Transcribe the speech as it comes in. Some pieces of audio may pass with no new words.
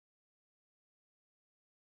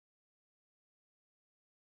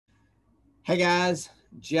Hey guys,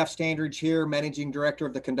 Jeff Standridge here, Managing Director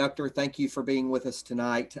of the Conductor. Thank you for being with us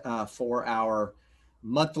tonight for our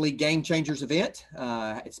monthly Game Changers event.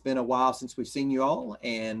 It's been a while since we've seen you all,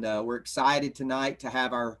 and we're excited tonight to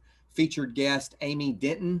have our featured guest, Amy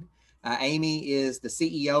Denton. Amy is the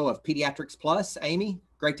CEO of Pediatrics Plus. Amy,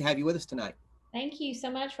 great to have you with us tonight. Thank you so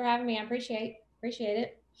much for having me. I appreciate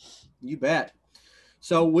it. You bet.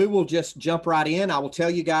 So we will just jump right in. I will tell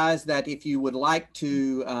you guys that if you would like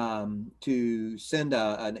to send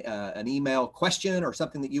an email question or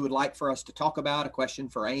something that you would like for us to talk about, a question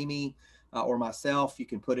for Amy or myself, you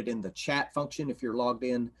can put it in the chat function if you're logged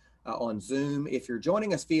in on Zoom. If you're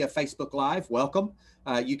joining us via Facebook Live, welcome.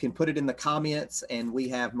 You can put it in the comments, and we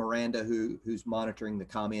have Miranda who's monitoring the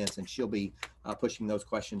comments, and she'll be pushing those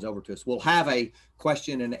questions over to us. We'll have a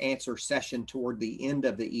question and answer session toward the end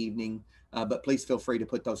of the evening. But please feel free to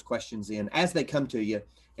put those questions in as they come to you,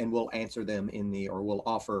 and we'll answer them or we'll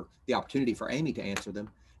offer the opportunity for Amy to answer them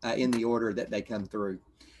in the order that they come through.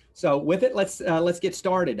 So with it, let's get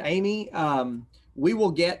started. Amy, we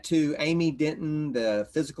will get to Amy Denton, the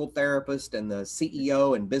physical therapist and the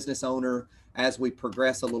CEO and business owner, as we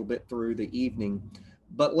progress a little bit through the evening.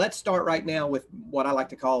 But let's start right now with what I like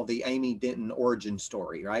to call the Amy Denton origin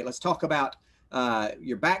story, right? Let's talk about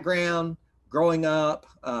your background, growing up,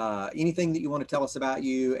 anything that you want to tell us about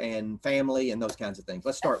you and family and those kinds of things.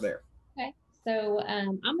 Let's start there. Okay. So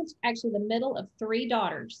I'm actually the middle of three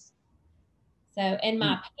daughters. So, and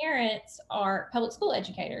my parents are public school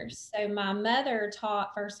educators. So my mother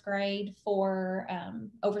taught first grade for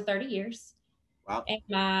over 30 years. Wow. And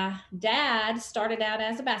my dad started out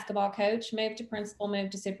as a basketball coach, moved to principal,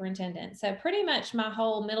 moved to superintendent. So pretty much my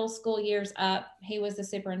whole middle school years up, he was the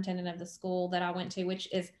superintendent of the school that I went to,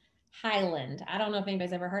 which is Highland. I don't know if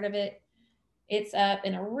anybody's ever heard of it. It's up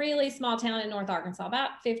in a really small town in North Arkansas,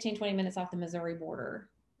 about 15, 20 minutes off the Missouri border.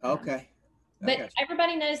 Okay. But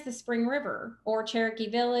everybody knows the Spring River or Cherokee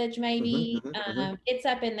Village, maybe. It's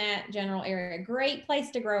up in that general area. Great place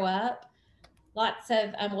to grow up. Lots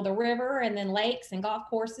of, the river and then lakes and golf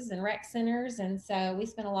courses and rec centers. And so we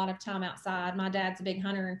spent a lot of time outside. My dad's a big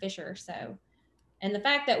hunter and fisher. So, and the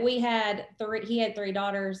fact that he had three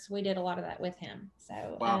daughters, we did a lot of that with him.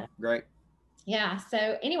 So, wow, great. Yeah.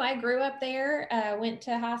 So anyway, I grew up there, went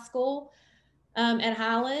to high school at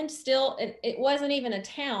Highland. Still, it wasn't even a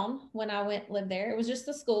town when I lived there. It was just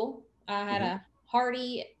the school. I had a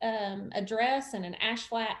Hardy address and an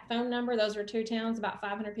Ashflat phone number. Those were two towns, about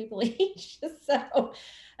 500 people each. So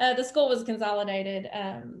the school was consolidated,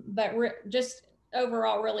 but just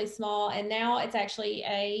overall really small. And now it's actually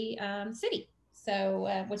a city.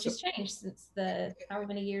 So, which has changed since however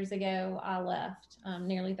many years ago I left,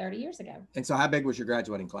 nearly 30 years ago. And so how big was your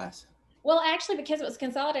graduating class? Well, actually, because it was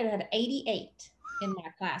consolidated, I had 88 in my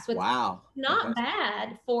class, which wow, not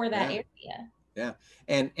bad for that area. Yeah.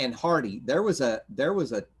 And Hardy, there was a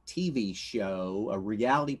TV show, a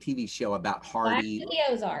reality TV show about Hardy. Clash of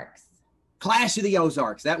the Ozarks. Clash of the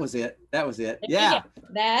Ozarks. That was it. Yeah.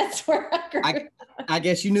 That's where I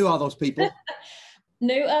guess you knew all those people.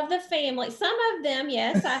 Knew of the family. Some of them,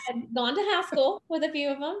 yes. I had gone to high school with a few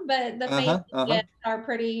of them, but the family are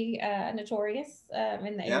pretty notorious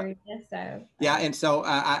in the area. So yeah, and so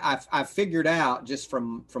I've figured out just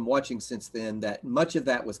from watching since then that much of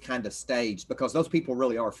that was kind of staged because those people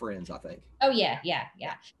really are friends, I think. Oh yeah.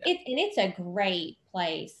 It's a great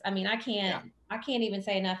place. I mean, I can't even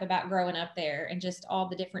say enough about growing up there and just all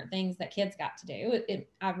the different things that kids got to do.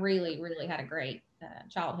 I really, really had a great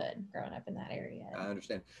childhood growing up in that area. I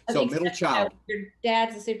understand. So middle child. Your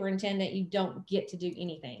dad's a superintendent. You don't get to do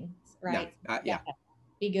anything, right? No, yeah.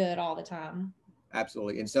 Be good all the time.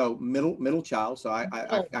 Absolutely. And so middle child. So I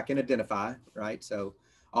can identify, right? So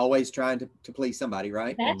always trying to please somebody,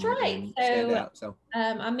 right? That's right. Stand out. So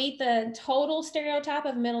I meet the total stereotype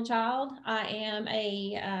of middle child. I am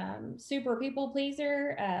a super people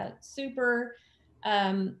pleaser,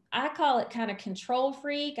 I call it kind of control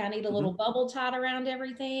freak. I need a little bubble tied around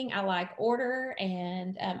everything. I like order.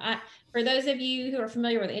 And for those of you who are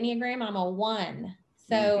familiar with Enneagram, I'm a 1.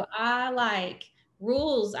 So I like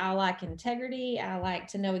rules. I like integrity. I like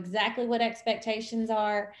to know exactly what expectations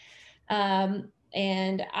are.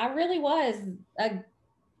 And I really was a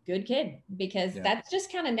good kid because that's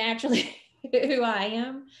just kind of naturally who I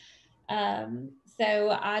am.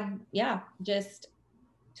 So I just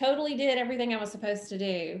totally did everything I was supposed to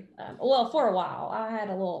do. Well, for a while. I had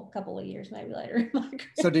a couple of years maybe later in my career.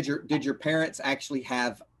 So did your parents actually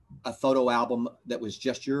have a photo album that was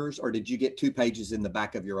just yours, or did you get 2 pages in the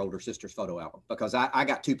back of your older sister's photo album? Because I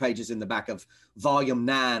got 2 pages in the back of volume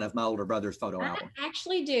 9 of my older brother's photo album. I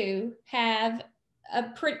actually do have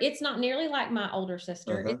It's not nearly like my older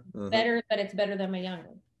sister. It's better, but it's better than my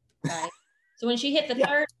younger. Right. So when she hit the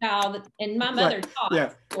third child, and my mother taught.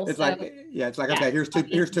 Yeah. It's like, okay, here's two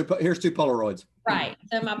Polaroids. Right.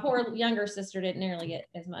 So my poor younger sister didn't nearly get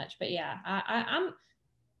as much, but yeah, I'm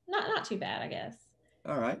not too bad, I guess.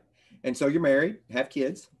 All right. And so you're married, have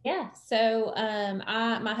kids. Yeah. So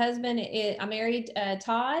my husband, I married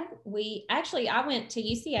Todd. I went to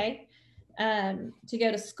UCA to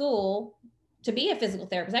go to school to be a physical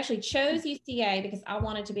therapist. I actually chose UCA because I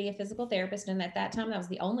wanted to be a physical therapist. And at that time, that was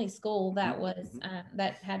the only school that was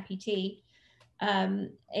that had PT.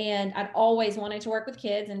 And I'd always wanted to work with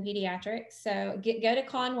kids in pediatrics. So go to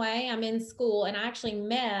Conway. I'm in school, and I actually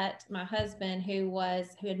met my husband who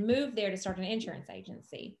had moved there to start an insurance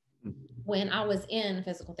agency when I was in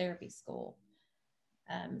physical therapy school.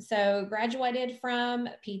 So graduated from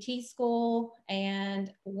PT school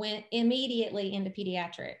and went immediately into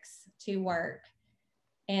pediatrics to work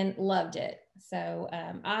and loved it. So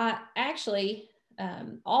I actually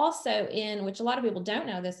also which a lot of people don't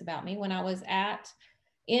know this about me, when I was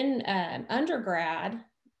in undergrad,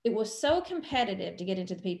 it was so competitive to get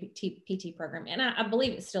into the PT program. And I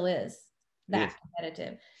believe it still is that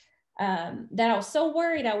competitive. That I was so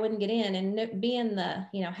worried I wouldn't get in, and being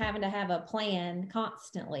having to have a plan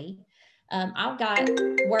constantly. I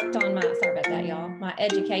worked on sorry about that, y'all, my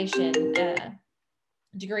education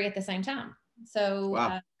degree at the same time.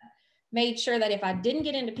 So made sure that if I didn't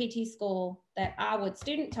get into PT school, that I would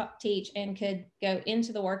student teach and could go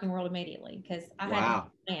into the working world immediately, because I had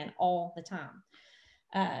to plan all the time.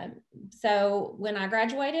 So when I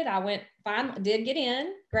graduated, did get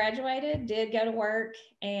in, graduated, did go to work,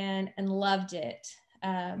 and loved it.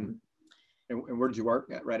 And where did you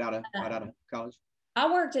work right out of college?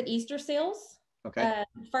 I worked at Easter Seals. Okay.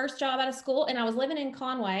 First job out of school, and I was living in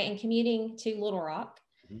Conway and commuting to Little Rock.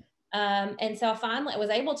 And so I finally was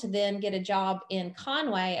able to then get a job in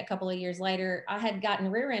Conway a couple of years later. I had gotten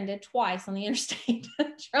rear-ended twice on the interstate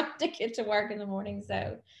trying to get to work in the morning.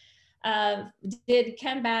 So did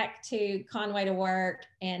come back to Conway to work.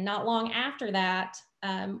 And not long after that,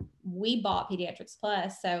 we bought Pediatrics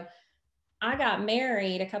Plus. So I got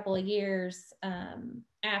married a couple of years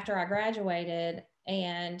after I graduated,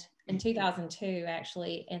 and in 2002,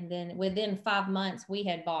 actually. And then within 5 months, we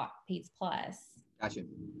had bought Peds Plus. Gotcha.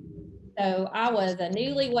 So I was a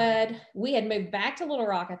newlywed. We had moved back to Little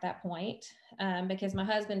Rock at that point because my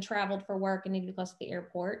husband traveled for work and needed to be close to the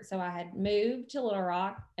airport. So I had moved to Little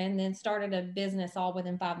Rock and then started a business all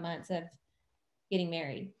within 5 months of getting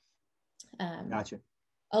married. Gotcha.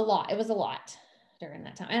 A lot. It was a lot during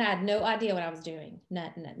that time. And I had no idea what I was doing.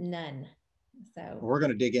 None. So we're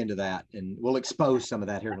going to dig into that, and we'll expose some of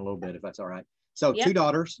that here in a little bit, if that's all right. So 2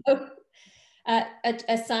 daughters. A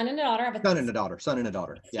son and a daughter. I have a son and a daughter.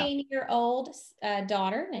 16-year-old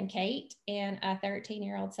daughter named Kate and a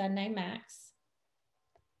 13-year-old son named Max.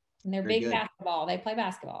 And they're big basketball. They play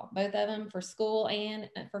basketball, both of them, for school and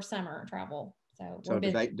for summer travel. So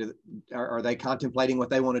are they contemplating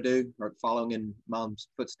what they want to do, or following in mom's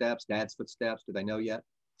footsteps, dad's footsteps? Do they know yet?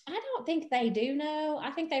 I don't think they do know. I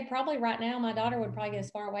think they probably right now, my daughter would probably get as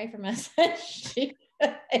far away from us as she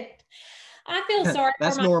could. I feel sorry.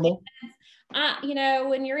 That's normal.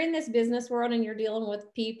 When you're in this business world and you're dealing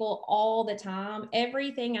with people all the time,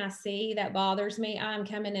 everything I see that bothers me, I'm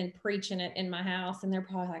coming and preaching it in my house, and they're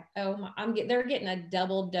probably like, "Oh, they're getting a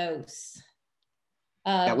double dose."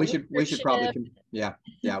 We should probably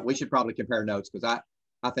we should probably compare notes, because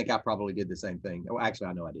I think I probably did the same thing. Well, actually,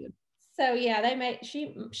 I know I did. So yeah,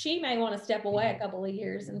 she may want to step away a couple of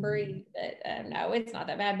years and breathe, but no, it's not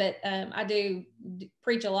that bad. But I do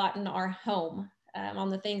preach a lot in our home. On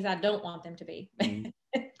the things I don't want them to be.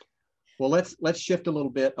 Well, let's shift a little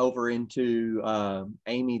bit over into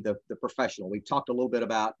Amy, the professional. We've talked a little bit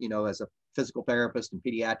about, as a physical therapist and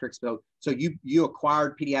pediatrics. So you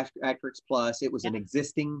acquired Pediatrics Plus. It was an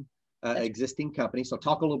existing company. So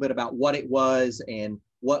talk a little bit about what it was and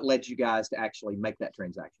what led you guys to actually make that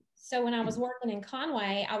transaction. So when I was working in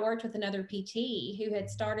Conway, I worked with another PT who had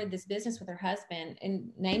started this business with her husband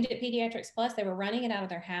and named it Pediatrics Plus. They were running it out of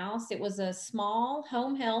their house. It was a small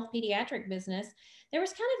home health pediatric business. There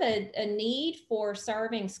was kind of a need for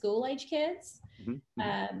serving school age kids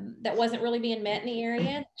that wasn't really being met in the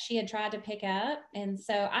area. She had tried to pick up. And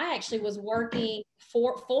so I actually was working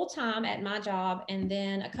full time at my job, and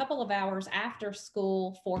then a couple of hours after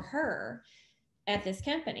school for her at this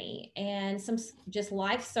company, and some just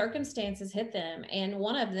life circumstances hit them. And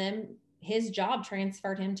one of them, his job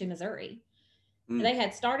transferred him to Missouri. They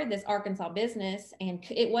had started this Arkansas business, and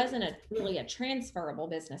it wasn't really a transferable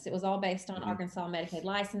business. It was all based on Arkansas Medicaid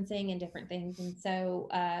licensing and different things. And so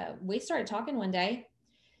we started talking one day,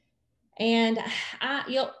 and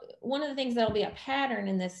one of the things that'll be a pattern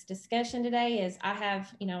in this discussion today is I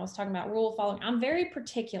was talking about rule following. I'm very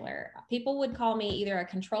particular. People would call me either a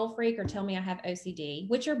control freak or tell me I have OCD,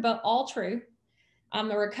 which are all true. I'm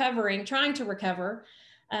trying to recover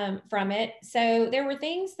from it. So there were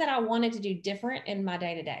things that I wanted to do different in my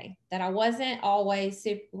day-to-day that I wasn't always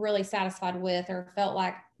really satisfied with or felt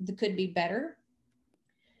like could be better.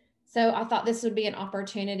 So I thought this would be an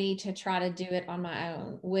opportunity to try to do it on my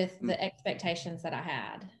own with the expectations that I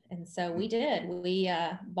had. And so we did. We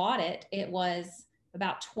bought it. It was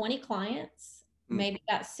about 20 clients, maybe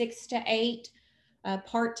about 6 to 8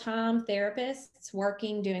 part-time therapists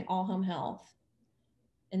working, doing all home health.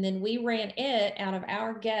 And then we ran it out of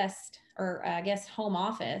our home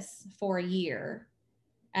office for a year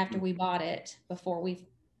after we bought it, before we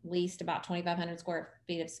leased about 2,500 square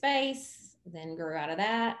feet of space, then grew out of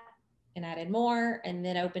that and added more, and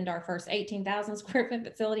then opened our first 18,000 square foot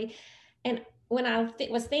facility. And when I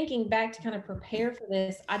was thinking back to kind of prepare for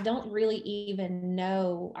this, I don't really even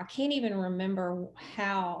know, I can't even remember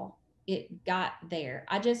how it got there.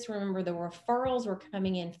 I just remember the referrals were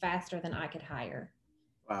coming in faster than I could hire.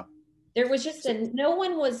 Wow. There was just no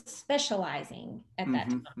one was specializing at that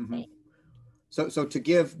time. So to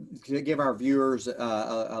give our viewers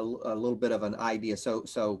a little bit of an idea.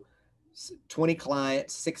 So 20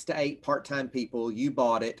 clients, 6 to 8 part-time people, you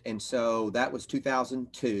bought it. And so that was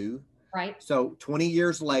 2002. Right. So 20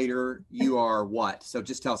 years later, you are what? So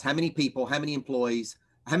just tell us how many people, how many employees,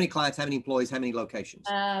 how many clients, how many employees, how many locations?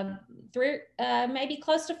 Maybe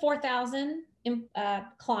close to 4,000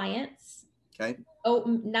 clients. Okay.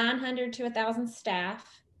 900 to 1,000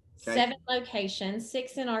 staff, okay. 7 locations,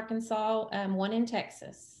 6 in Arkansas, 1 in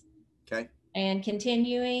Texas. Okay. And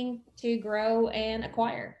continuing to grow and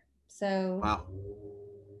acquire. So wow.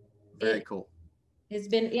 Very cool. It's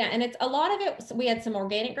been, and it's a lot of it. So we had some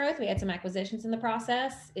organic growth. We had some acquisitions in the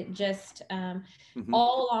process. It just,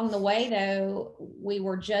 all along the way though, we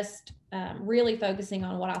were just really focusing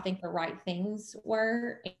on what I think the right things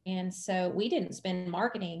were. And so we didn't spend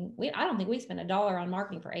marketing. I don't think we spent $1 on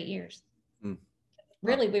marketing for 8 years.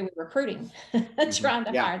 Really, we were recruiting, trying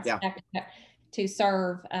to hire staff to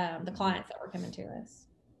serve the clients that were coming to us.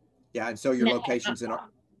 Yeah. And so your locations in our,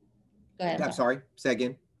 go ahead. I'm sorry, say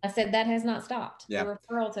again. I said that has not stopped. Yeah. The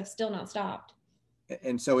referrals have still not stopped.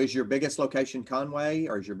 And so is your biggest location Conway,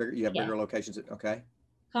 or is you have bigger locations? Okay.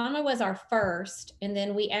 Conway was our first. And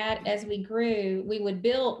then as we grew, we would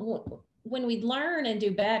build, when we'd learn and do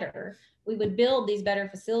better, we would build these better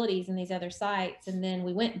facilities in these other sites. And then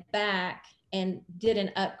we went back and did an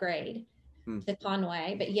upgrade to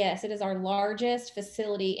Conway. But yes, it is our largest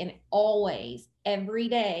facility, and always, every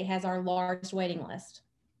day has our largest waiting list.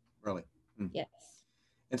 Really? Yes.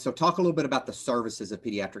 And so talk a little bit about the services of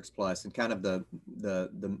Pediatrics Plus and kind of the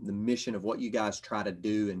mission of what you guys try to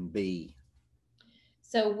do and be.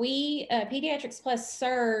 So Pediatrics Plus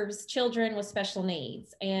serves children with special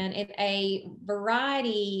needs, and it's a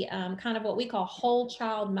variety, kind of what we call whole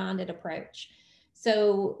child minded approach.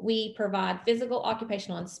 So we provide physical,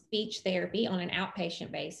 occupational, and speech therapy on an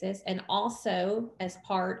outpatient basis, and also as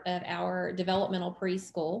part of our developmental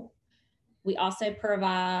preschool. We also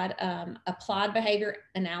provide applied behavior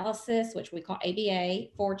analysis, which we call ABA,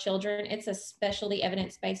 for children. It's a specialty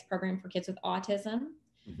evidence-based program for kids with autism.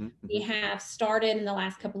 We have started in the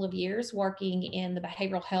last couple of years working in the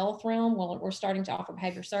behavioral health realm. Well, we're starting to offer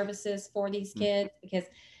behavior services for these kids, because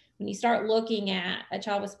when you start looking at a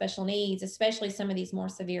child with special needs, especially some of these more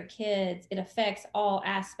severe kids, it affects all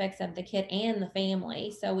aspects of the kid and the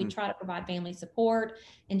family. So we try to provide family support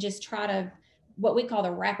and just try to what we call the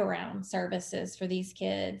wraparound services for these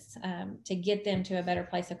kids, to get them to a better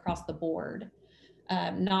place across the board,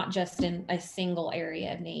 not just in a single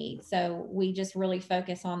area of need. So we just really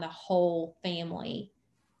focus on the whole family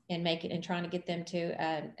and trying to get them to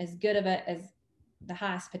as good of as the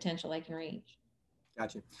highest potential they can reach.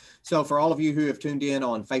 Gotcha. So for all of you who have tuned in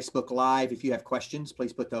on Facebook Live, if you have questions,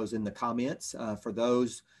 please put those in the comments. For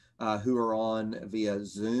those who are on via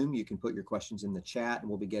Zoom, you can put your questions in the chat, and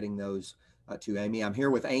we'll be getting those to Amy. I'm here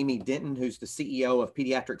with Amy Denton, who's the CEO of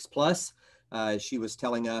Pediatrics Plus. She was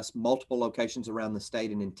telling us multiple locations around the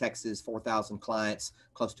state, and in Texas, 4,000 clients,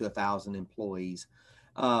 close to 1,000 employees.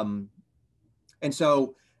 And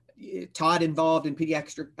so Todd involved in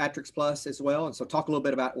Pediatrics Plus as well. And so talk a little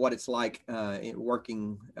bit about what it's like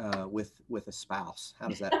working with a spouse. How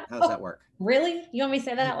does that work? Really? You want me to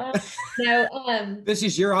say that out loud? No. This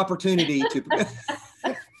is your opportunity to.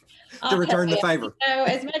 to return the favor. So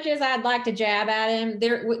as much as I'd like to jab at him,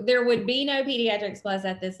 there would be no Pediatrics Plus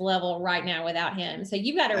at this level right now without him. So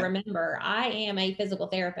you've got to remember, I am a physical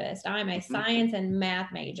therapist. I'm a science and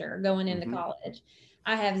math major going into college.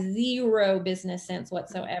 I have zero business sense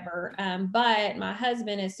whatsoever. But my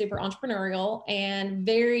husband is super entrepreneurial and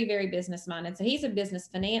very, very business minded. So he's a business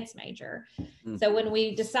finance major. So when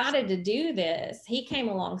we decided to do this, he came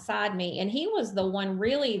alongside me, and he was the one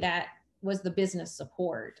really that was the business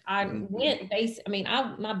support. I went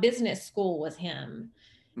my business school was him,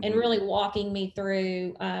 and really walking me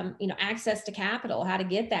through, access to capital, how to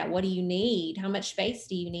get that. What do you need? How much space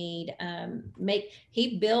do you need?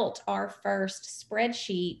 He built our first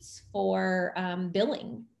spreadsheets for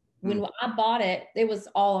billing. When I bought it, it was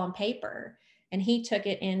all on paper, and he took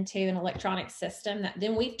it into an electronic system that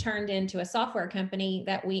then we've turned into a software company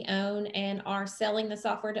that we own and are selling the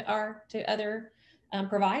software to other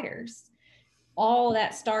providers. All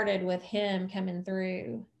that started with him coming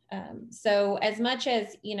through. So as much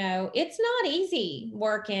as, it's not easy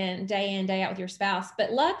working day in, day out with your spouse,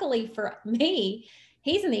 but luckily for me,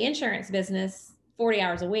 he's in the insurance business 40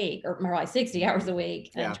 hours a week, or more like 60 hours a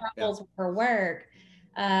week, and travels for work.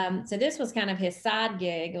 So this was kind of his side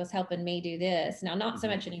gig. It was helping me do this. Now, not so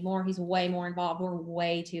much anymore. He's way more involved. We're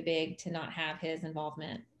way too big to not have his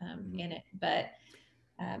involvement in it, but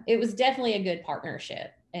it was definitely a good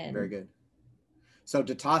partnership. And very good. So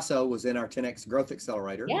Datasso was in our 10X Growth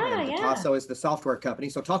Accelerator, and Datasso is the software company.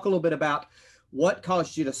 So talk a little bit about what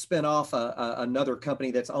caused you to spin off another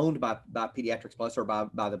company that's owned by Pediatrics Plus, or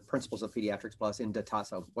by the principals of Pediatrics Plus in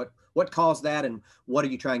Datasso. What caused that, and what are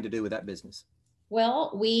you trying to do with that business?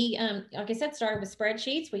 Well, we, like I said, started with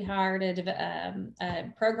spreadsheets. We hired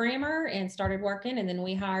a programmer and started working. And then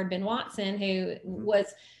we hired Ben Watson, who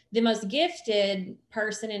was the most gifted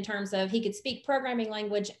person in terms of he could speak programming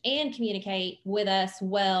language and communicate with us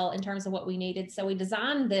well in terms of what we needed. So we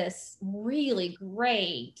designed this really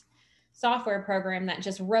great software program that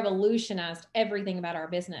just revolutionized everything about our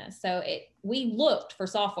business. So we looked for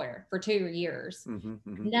software for 2 years.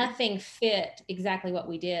 Nothing fit exactly what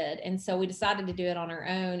we did. And so we decided to do it on our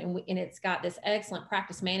own. And it's got this excellent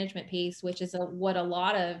practice management piece, which is what a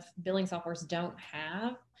lot of billing softwares don't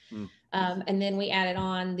have. And then we added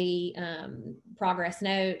on the progress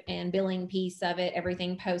note and billing piece of it,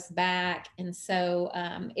 everything post back. And so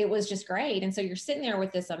it was just great. And so you're sitting there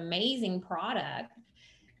with this amazing product,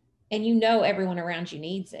 and everyone around you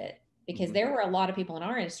needs it, because there were a lot of people in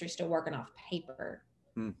our industry still working off paper.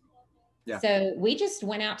 So we just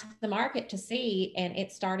went out to the market to see, and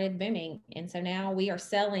it started booming. And so now we are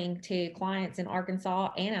selling to clients in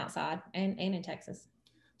Arkansas and outside and in Texas.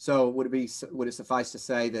 So would it suffice to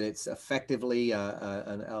say that it's effectively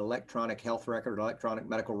an electronic health record, electronic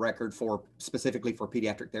medical record specifically for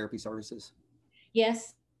pediatric therapy services?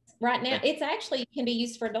 Yes. Right now, it's actually can be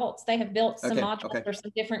used for adults. They have built some modules or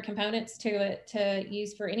some different components to it to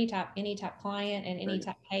use for any type client and any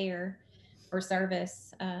type payer or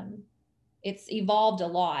service. It's evolved a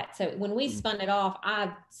lot. So when we spun it off,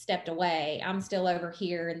 I stepped away. I'm still over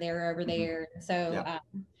here and they're over there. So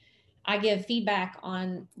I give feedback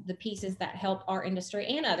on the pieces that help our industry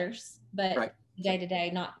and others, but day to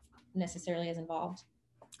day, not necessarily as involved.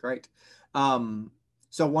 Great.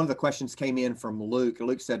 So one of the questions came in from Luke.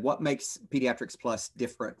 Luke said, what makes Pediatrics Plus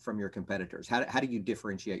different from your competitors? How do you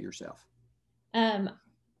differentiate yourself?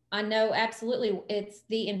 I know absolutely it's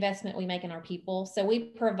the investment we make in our people. So we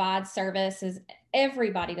provide services.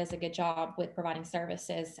 Everybody does a good job with providing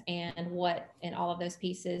services and all of those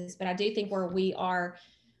pieces. But I do think where we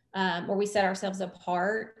set ourselves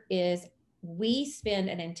apart is we spend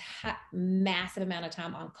an entire massive amount of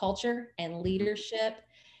time on culture and leadership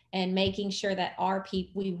and making sure that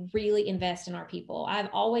we really invest in our people. I've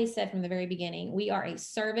always said from the very beginning, we are a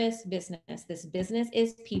service business. This business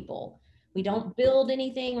is people. We don't build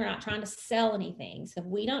anything. We're not trying to sell anything. So if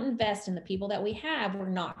we don't invest in the people that we have, we're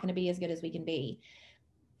not going to be as good as we can be.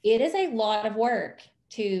 It is a lot of work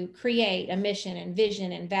to create a mission and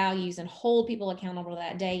vision and values and hold people accountable to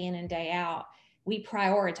that day in and day out. We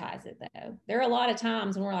prioritize it though. There are a lot of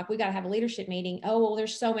times when we're like, we got to have a leadership meeting. Oh, well,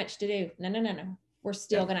 there's so much to do. No. We're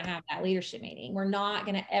still going to have that leadership meeting. We're not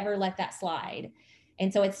going to ever let that slide.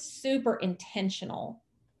 And so it's super intentional,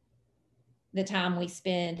 the time we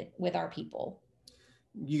spend with our people.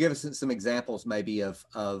 You give us some examples maybe of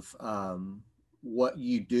what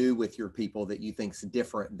you do with your people that you think is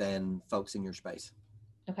different than folks in your space.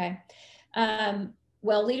 Okay.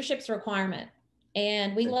 Well, leadership's a requirement.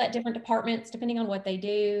 And we let different departments, depending on what they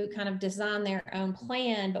do, kind of design their own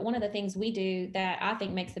plan. But one of the things we do that I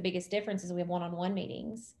think makes the biggest difference is we have one-on-one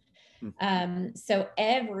meetings. So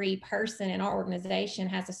every person in our organization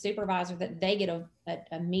has a supervisor that they get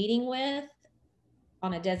a meeting with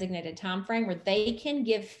on a designated time frame where they can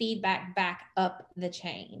give feedback back up the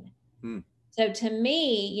chain. So to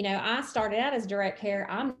me, you know, I started out as direct care.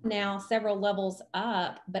 I'm now several levels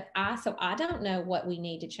up, but I don't know what we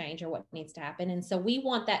need to change or what needs to happen. And so we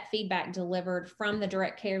want that feedback delivered from the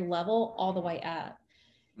direct care level all the way up.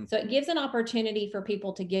 So it gives an opportunity for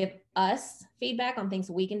people to give us feedback on things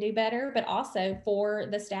we can do better, but also for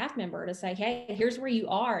the staff member to say, hey, here's where you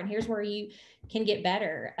are and here's where you can get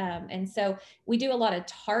better. And so we do a lot of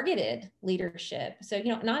targeted leadership. So, you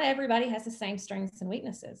know, not everybody has the same strengths and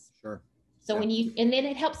weaknesses. Sure. So and then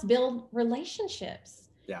it helps build relationships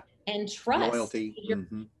and trust. Loyalty. You're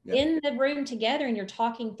in the room together and you're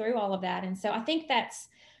talking through all of that. And so I think that's,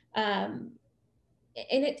 and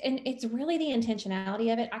it's really the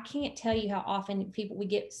intentionality of it. I can't tell you how often we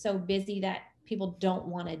get so busy that people don't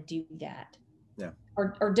want to do that.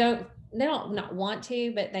 Or they don't not want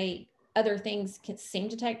to, but other things can seem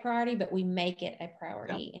to take priority, but we make it a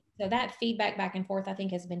priority. So that feedback back and forth, I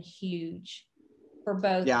think, has been huge for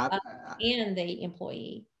both us and the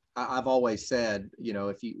employee. I've always said, you know,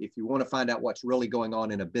 if you want to find out what's really going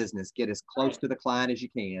on in a business, get as close to the client as you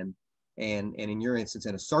can. And in your instance,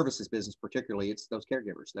 in a services business, particularly, it's those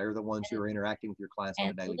caregivers. They're the ones who are interacting with your clients on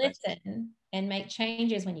a daily basis. And make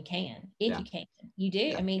changes when you can, if you can. You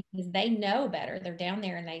do. I mean, because they know better. They're down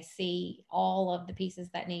there and they see all of the pieces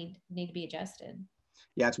that need to be adjusted.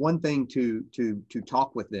 Yeah, it's one thing to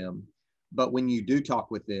talk with them. But when you do talk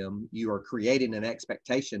with them, you are creating an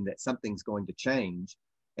expectation that something's going to change.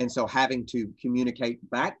 And so having to communicate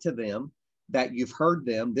back to them that you've heard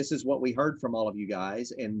them, this is what we heard from all of you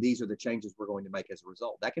guys, and these are the changes we're going to make as a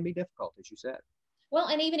result. That can be difficult, as you said. Well,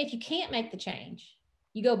 and even if you can't make the change,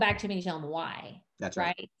 you go back to them and you tell them why. That's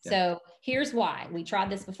right. So here's why. We tried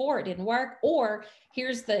this before, it didn't work, or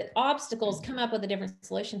here's the obstacles, come up with a different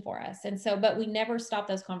solution for us. And so, but we never stop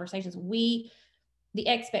those conversations. The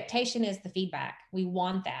expectation is the feedback. We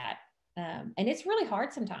want that. And it's really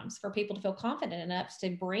hard sometimes for people to feel confident enough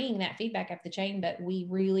to bring that feedback up the chain, but we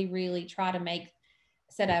really, really try to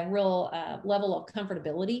set a real level of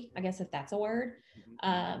comfortability, I guess, if that's a word.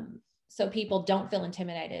 So people don't feel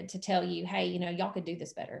intimidated to tell you, hey, you know, y'all could do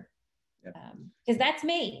this better. Because that's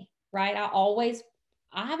me, right?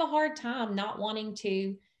 I have a hard time not wanting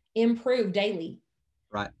to improve daily.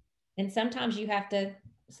 Right. And sometimes you have to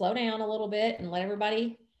slow down a little bit and let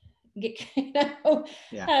everybody get,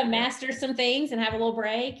 master some things and have a little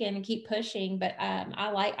break and keep pushing. But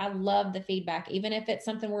I love the feedback, even if it's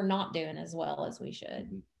something we're not doing as well as we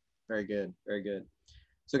should. Very good. Very good.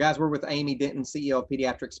 So guys, we're with Amy Denton, CEO of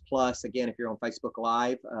Pediatrics Plus. Again, if you're on Facebook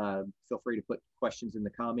Live, feel free to put questions in the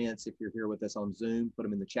comments. If you're here with us on Zoom, put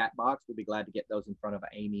them in the chat box. We'll be glad to get those in front of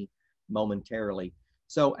Amy momentarily.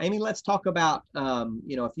 So Amy, let's talk about,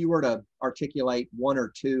 you know, if you were to articulate one or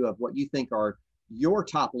two of what you think are your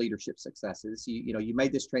top leadership successes. You know, you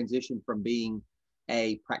made this transition from being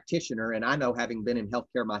a practitioner, and I know, having been in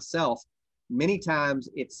healthcare myself, many times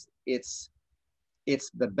it's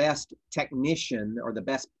the best technician or the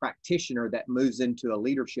best practitioner that moves into a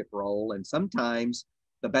leadership role, and sometimes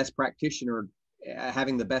the best practitioner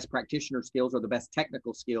having the best practitioner skills or the best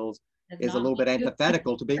technical skills is a little bit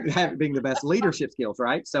antithetical to being the best leadership skills,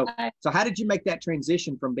 right? So how did you make that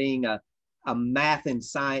transition from being a math and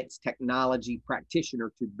science technology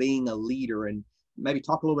practitioner to being a leader? And maybe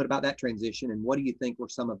talk a little bit about that transition, and what do you think were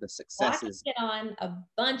some of the successes? Well, I can get on a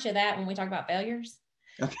bunch of that when we talk about failures.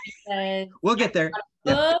 Okay. We'll get there.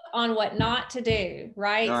 Book on what not to do,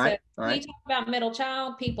 right? All right. So we talk about middle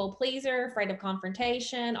child, people pleaser, afraid of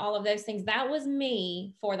confrontation, all of those things. That was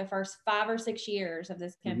me for the first 5 or 6 years of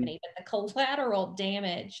this company. But the collateral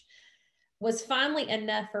damage was finally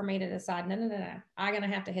enough for me to decide, no, I'm going to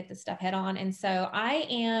have to hit this stuff head on. And so I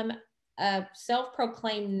am a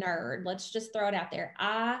self-proclaimed nerd. Let's just throw it out there.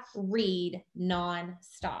 I read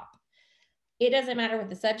nonstop. It doesn't matter what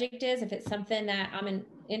the subject is. If it's something that I'm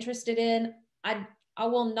interested in, I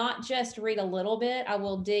will not just read a little bit. I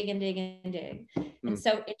will dig and dig and dig. And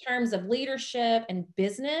so in terms of leadership and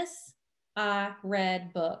business, I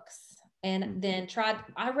read books and then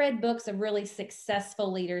I read books of really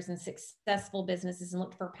successful leaders and successful businesses and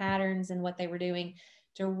looked for patterns in what they were doing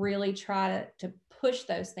to really try to push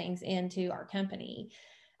those things into our company,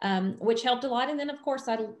 which helped a lot. And then of course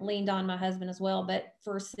I leaned on my husband as well. But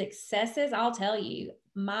for successes, I'll tell you,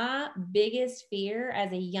 my biggest fear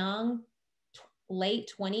as a young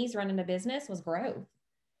late 20s running a business was growth,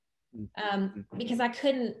 because I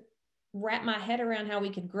couldn't wrap my head around how we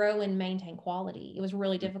could grow and maintain quality. It was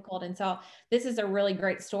really difficult. And so this is a really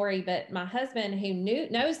great story, but my husband, who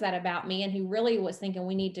knows that about me and who really was thinking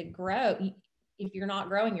we need to grow. If you're not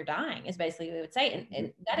growing, you're dying, is basically what we would say.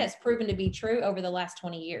 And that has proven to be true over the last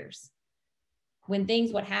 20 years. When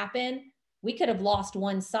things would happen, we could have lost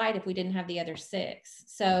one site if we didn't have the other 6.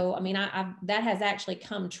 So, I mean, that has actually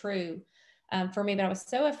come true for me, but I was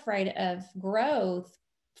so afraid of growth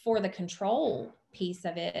for the control piece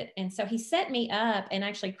of it. And so he set me up, and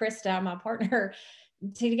actually Krista, my partner,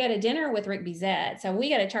 to go to dinner with Rick Bizet. So we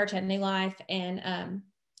go to church at New Life, and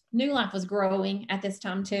New Life was growing at this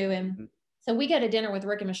time too. And so we go to dinner with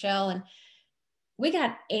Rick and Michelle, and we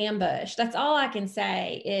got ambushed. That's all I can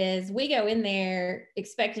say is we go in there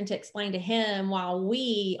expecting to explain to him while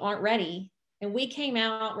we aren't ready. And we came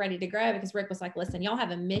out ready to grow because Rick was like, listen, y'all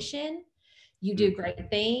have a mission. You do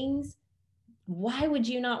great things. Why would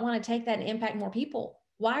you not want to take that and impact more people?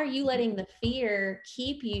 Why are you letting the fear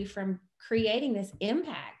keep you from creating this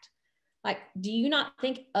impact? Like, do you not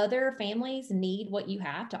think other families need what you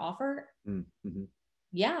have to offer? Mm-hmm.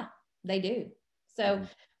 Yeah, they do. So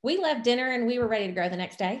we left dinner and we were ready to grow the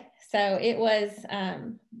next day. So it was,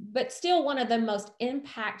 but still one of the most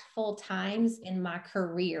impactful times in my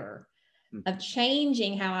career of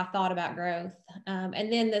changing how I thought about growth.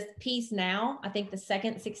 And then this piece now, I think the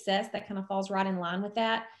second success that kind of falls right in line with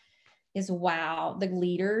that is, wow, the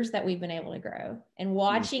leaders that we've been able to grow, and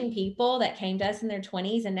watching people that came to us in their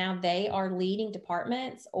 20s and now they are leading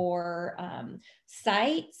departments or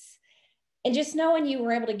sites, and just knowing you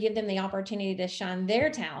were able to give them the opportunity to shine their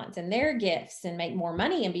talents and their gifts and make more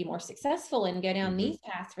money and be more successful and go down these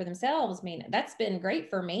paths for themselves. I mean, that's been great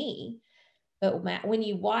for me. But when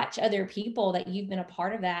you watch other people that you've been a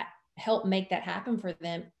part of that help make that happen for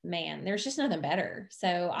them, man, there's just nothing better.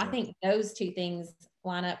 So I think those two things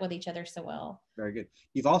line up with each other so well. Very good.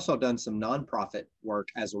 You've also done some nonprofit work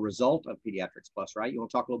as a result of Pediatrics Plus, right? You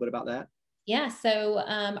want to talk a little bit about that? Yeah. So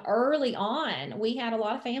early on, we had a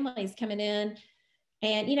lot of families coming in,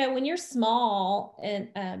 and, you know, when you're small and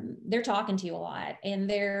they're talking to you a lot and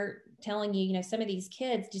they're telling you, you know, some of these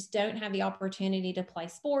kids just don't have the opportunity to play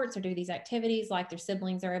sports or do these activities like their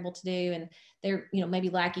siblings are able to do. And they're, you know, maybe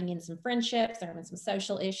lacking in some friendships, they're having some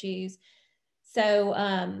social issues.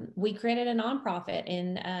 So we created a nonprofit,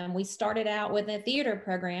 and we started out with a theater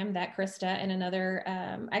program that Krista and another,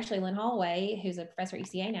 actually Lynn Holloway, who's a professor at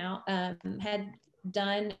ECA now, had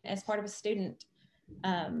done as part of a student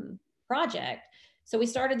project. So we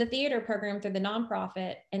started the theater program through the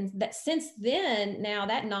nonprofit, and that since then, now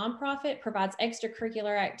that nonprofit provides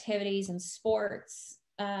extracurricular activities and sports,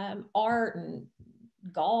 art and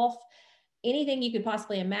golf, anything you could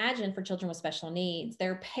possibly imagine for children with special needs.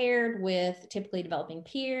 They're paired with typically developing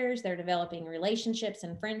peers, they're developing relationships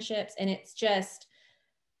and friendships, and it's just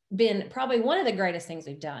been probably one of the greatest things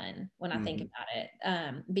we've done when I think about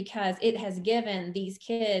it, because it has given these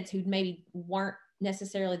kids who maybe weren't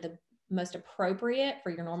necessarily the most appropriate for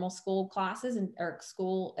your normal school classes and or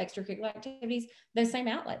school extracurricular activities, those same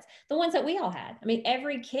outlets, the ones that we all had. I mean,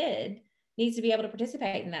 every kid needs to be able to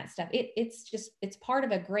participate in that stuff. It's part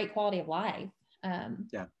of a great quality of life.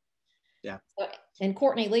 Yeah. So, and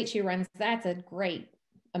Courtney Leach, who runs that's a great,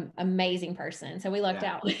 amazing person. So we lucked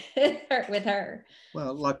out with her.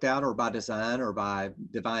 Well, lucked out, or by design, or by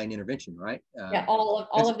divine intervention, right? Yeah, all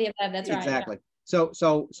of the above. That's right. Exactly. Yeah.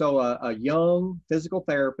 So a young physical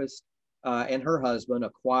therapist and her husband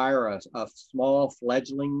acquire a small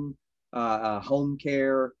fledgling home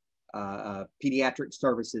care pediatric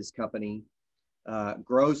services company,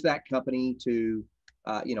 grows that company to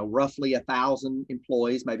roughly 1,000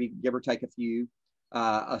 employees, maybe give or take a few,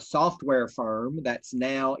 a software firm that's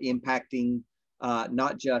now impacting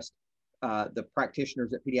not just the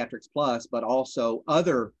practitioners at Pediatrics Plus, but also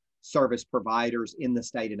other service providers in the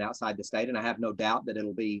state and outside the state. And I have no doubt that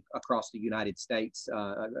it'll be across the United States,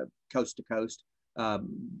 coast to coast,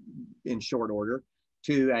 in short order,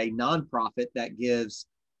 to a nonprofit that gives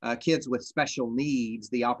kids with special needs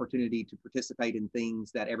the opportunity to participate in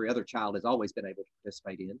things that every other child has always been able to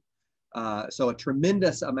participate in. So a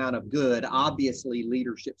tremendous amount of good, obviously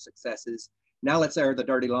leadership successes. Now let's air the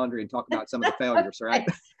dirty laundry and talk about some of the failures, right?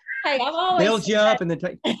 Hey, I've always build you up and then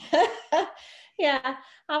take. Yeah,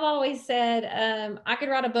 I've always said I could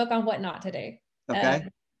write a book on what not to do. Okay.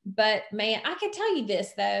 But man, I can tell you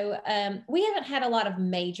this though, we haven't had a lot of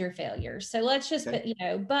major failures. So let's just,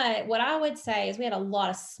 but what I would say is we had a lot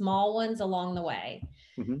of small ones along the way.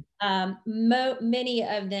 Many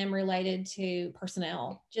of them related to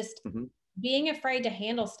personnel, just being afraid to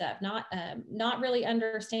handle stuff, not really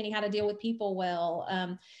understanding how to deal with people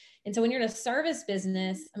well. And so when you're in a service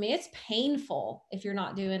business, I mean, it's painful if you're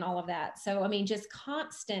not doing all of that. So, I mean, just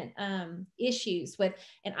constant issues with,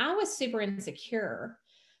 and I was super insecure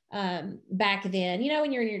back then, you know,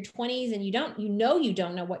 when you're in your 20s and you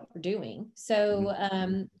don't know what you're doing. So,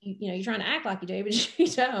 you're trying to act like you do, but you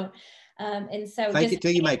don't. And so fake it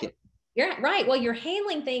till you make it. You're right. Well, you're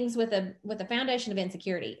handling things with a foundation of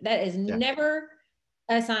insecurity. That is never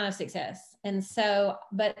a sign of success. And so,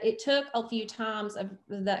 but it took a few times of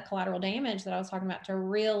that collateral damage that I was talking about to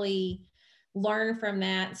really learn from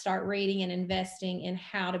that and start reading and investing in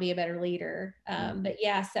how to be a better leader. But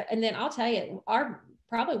yeah, so, and then I'll tell you,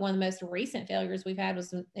 probably one of the most recent failures we've had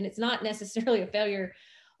was, and it's not necessarily a failure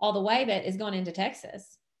all the way, but is going into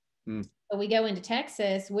Texas. So we go into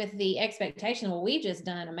Texas with the expectation, well, we've just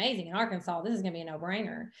done amazing in Arkansas. This is going to be a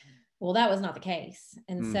no-brainer. Well, that was not the case.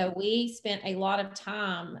 And so we spent a lot of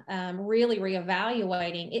time really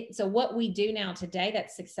reevaluating it. So what we do now today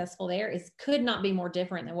that's successful there could not be more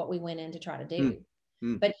different than what we went in to try to do.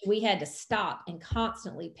 But we had to stop and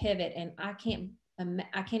constantly pivot. And I can't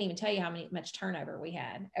even tell you how much turnover we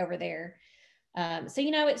had over there. So,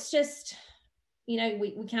 it's just,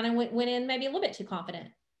 we kind of went in maybe a little bit too confident.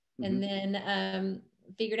 And then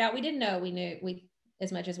figured out we didn't know we knew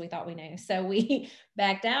as much as we thought we knew. So we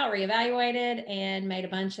backed out, reevaluated, and made a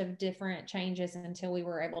bunch of different changes until we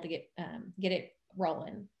were able to get it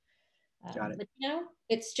rolling. Got it. But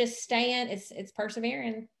it's just it's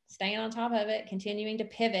persevering, staying on top of it, continuing to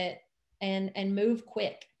pivot and move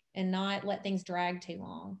quick and not let things drag too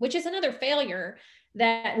long, which is another failure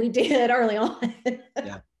that we did early on.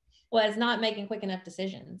 Was not making quick enough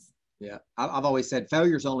decisions. Yeah. I've always said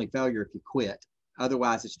failure's only failure if you quit.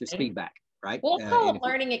 Otherwise, it's just feedback, right? Well, it's called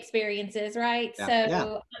learning experiences, right? Yeah.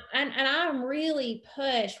 So, and I'm really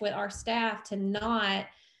pushed with our staff to not,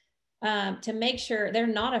 to make sure they're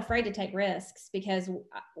not afraid to take risks, because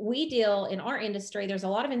we deal in our industry, there's a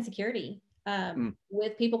lot of insecurity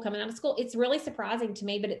with people coming out of school. It's really surprising to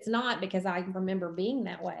me, but it's not, because I remember being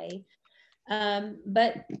that way.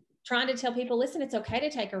 But trying to tell people, listen, it's okay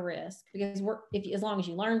to take a risk, because as long as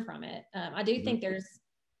you learn from it. I do think there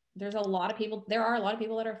are a lot of people that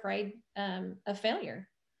are afraid of failure.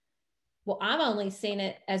 Well, I've only seen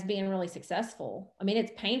it as being really successful. I mean,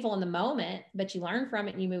 it's painful in the moment, but you learn from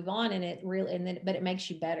it and you move on, and but it makes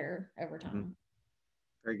you better over time.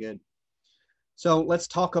 Very good. So let's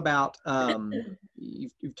talk about,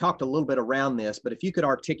 you've talked a little bit around this, but if you could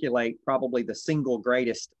articulate probably the single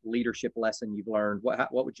greatest leadership lesson you've learned,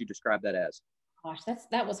 what would you describe that as? Gosh,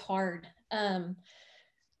 that was hard.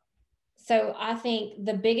 So I think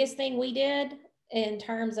the biggest thing we did in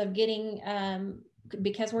terms of getting,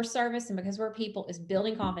 because we're service and because we're people, is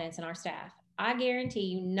building confidence in our staff. I guarantee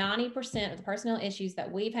you 90% of the personnel issues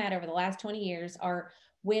that we've had over the last 20 years are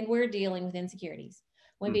when we're dealing with insecurities.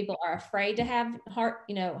 When people are afraid to have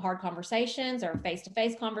hard conversations or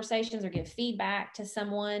face-to-face conversations or give feedback to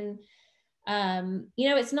someone.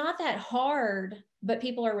 It's not that hard, but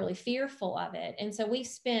people are really fearful of it. And so we've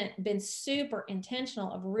been super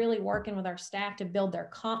intentional of really working with our staff to build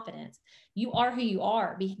their confidence. You are who you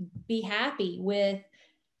are. Be happy with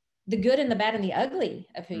the good and the bad and the ugly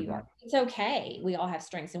of who you are. It's okay. We all have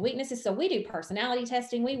strengths and weaknesses. So we do personality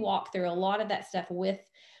testing. We walk through a lot of that stuff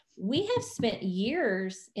we have spent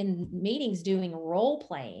years in meetings doing role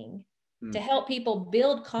playing to help people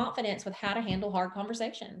build confidence with how to handle hard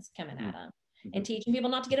conversations coming at them, and teaching people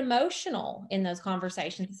not to get emotional in those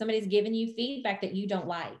conversations. Somebody's giving you feedback that you don't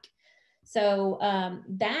like. So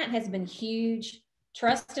that has been huge.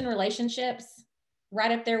 Trust in relationships,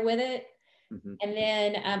 right up there with it. And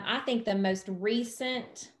then I think the most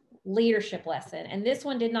recent leadership lesson, and this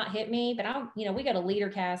one did not hit me, but we got a leader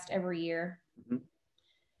cast every year.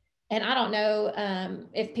 And I don't know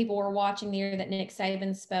if people were watching the year that Nick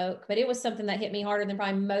Saban spoke, but it was something that hit me harder than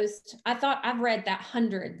probably most. I thought I've read that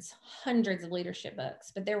hundreds of leadership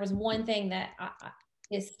books, but there was one thing that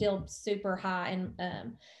is still super high,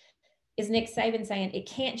 and is Nick Saban saying it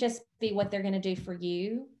can't just be what they're going to do for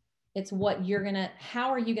you. It's how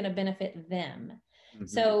are you going to benefit them?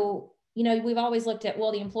 So, we've always looked at,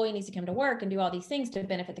 well, the employee needs to come to work and do all these things to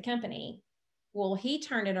benefit the company. Well, he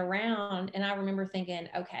turned it around, and I remember thinking,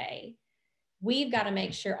 okay, we've got to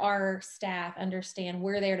make sure our staff understand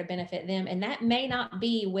we're there to benefit them. And that may not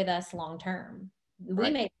be with us long-term. We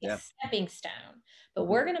may be a stepping stone, but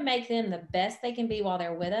we're going to make them the best they can be while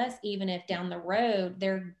they're with us, even if down the road,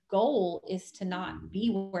 their goal is to not be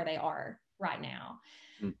where they are right now.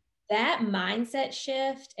 That mindset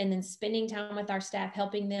shift, and then spending time with our staff,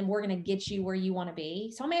 helping them, we're going to get you where you want to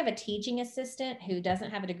be. So I may have a teaching assistant who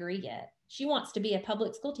doesn't have a degree yet. She wants to be a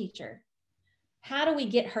public school teacher. how do we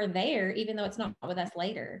get her there, even though it's not with us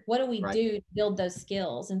later? What do we Right. do to build those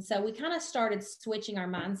skills? And so we kind of started switching our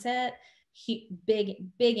mindset. Big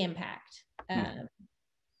impact on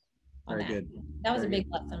Very that. good. That was Very a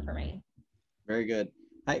big good. lesson for me. Very good.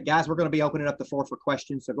 Hey, guys, we're going to be opening up the floor for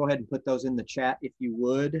questions. So go ahead and put those in the chat if you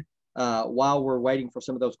would. While we're waiting for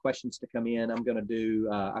some of those questions to come in, I'm going to do,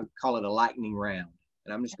 I call it a lightning round.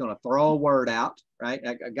 And I'm just going to throw a word out, right?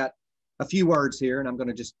 I got a few words here, and I'm going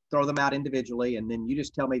to just throw them out individually. And then you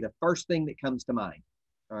just tell me the first thing that comes to mind.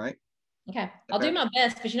 All right? Okay. I'll do my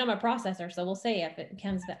best, because you know my processor, so we'll see if it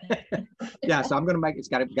comes back. Yeah, so I'm going to make, it's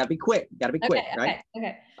got to be quick. Got to be quick, right?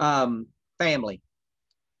 Okay. Family.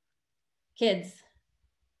 Kids.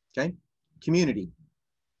 Okay. Community.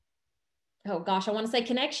 Oh gosh, I want to say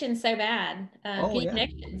connections so bad. Oh, yeah.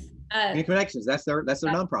 Connections. Connections. That's their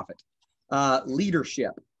nonprofit.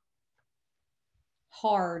 Leadership.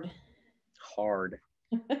 Hard.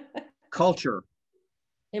 Culture.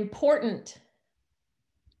 Important.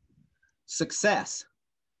 Success.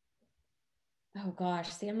 Oh gosh,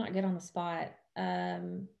 see, I'm not good on the spot.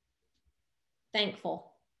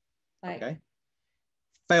 Thankful. Okay.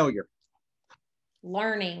 Failure.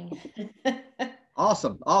 Learning.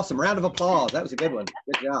 Awesome. Round of applause. That was a good one.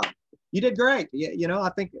 Good job. You did great. You know,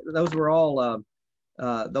 I think those were all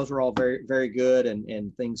very, very good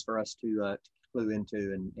and things for us to clue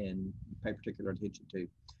into and pay particular attention to.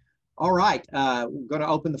 All right. We're going to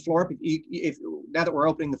open the floor up. If now that we're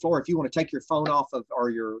opening the floor, if you want to take your phone off of, or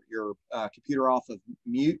your computer off of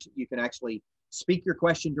mute, you can actually speak your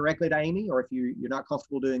question directly to Amy, or if you're not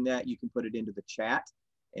comfortable doing that, you can put it into the chat,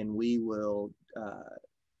 and we will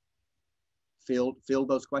field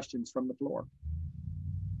those questions from the floor.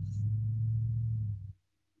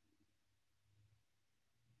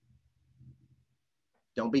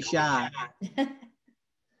 Don't be shy.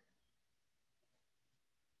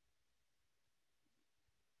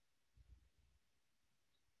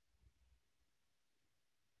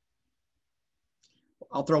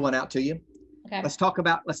 I'll throw one out to you. Okay. Let's talk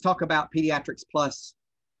about Pediatrics Plus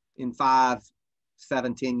in 5,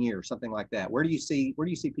 7, 10 years, something like that. Where do you see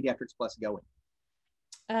Pediatrics Plus going?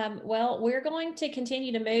 Well, we're going to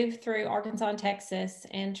continue to move through Arkansas and Texas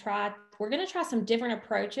and we're going to try some different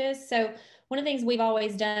approaches. So one of the things we've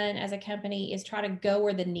always done as a company is try to go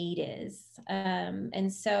where the need is.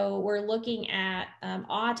 And so we're looking at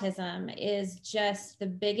autism is just the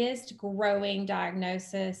biggest growing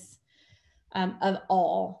diagnosis of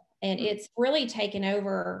all. And it's really taken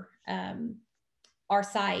over our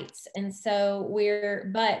sites. And so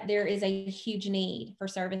but there is a huge need for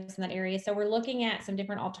service in that area. So we're looking at some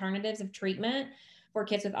different alternatives of treatment for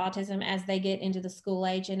kids with autism as they get into the school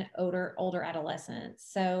age and older adolescents.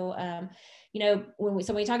 So, you know,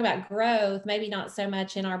 when we talk about growth, maybe not so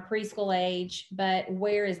much in our preschool age, but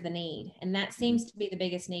where is the need? And that seems to be the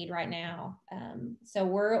biggest need right now. So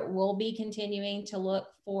we'll be continuing to look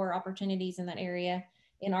for opportunities in that area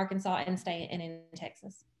in Arkansas and in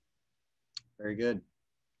Texas. Very good.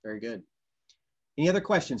 Very good. Any other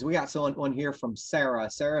questions? We got one here from Sarah.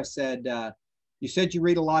 Sarah said, you said you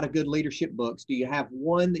read a lot of good leadership books. Do you have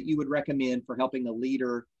one that you would recommend for helping a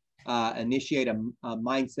leader initiate a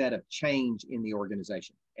mindset of change in the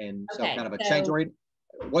organization? And so kind of a change oriented.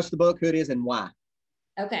 What's the book, who it is, and why?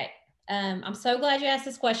 Okay. I'm so glad you asked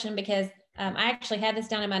this question, because I actually had this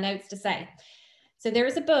down in my notes to say. So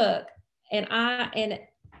there's a book, and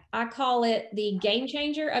I call it the game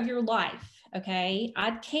changer of your life. Okay.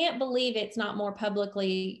 I can't believe it's not more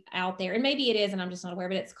publicly out there, and maybe it is, and I'm just not aware,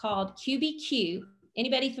 but it's called QBQ.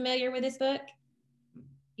 Anybody familiar with this book?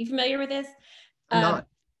 You familiar with this? I'm not.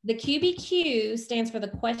 The QBQ stands for the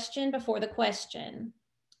question before the question.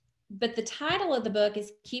 But the title of the book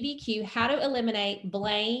is QBQ, How to Eliminate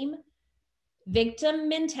Blame, Victim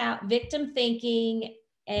Thinking,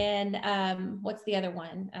 and what's the other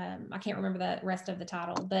one? I can't remember the rest of the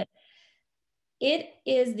title, but it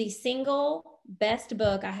is the single best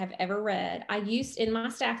book I have ever read. And my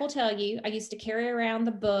staff will tell you, I used to carry around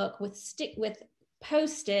the book with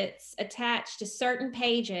Post-its attached to certain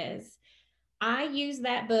pages. I used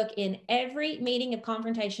that book in every meeting of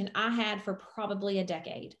confrontation I had for probably a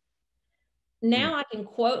decade. Now I can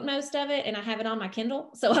quote most of it, and I have it on my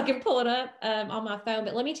Kindle, so I can pull it up on my phone.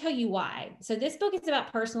 But let me tell you why. So this book is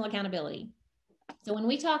about personal accountability. So when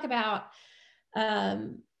we talk about,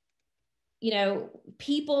 you know,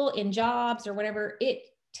 people in jobs or whatever,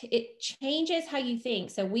 it changes how you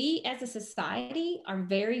think. So we as a society are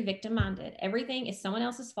very victim minded. Everything is someone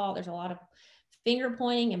else's fault. There's a lot of finger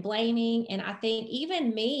pointing and blaming. And I think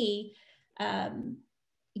even me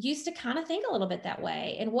used to kind of think a little bit that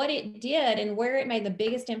way. And what it did and where it made the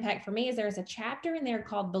biggest impact for me is there's a chapter in there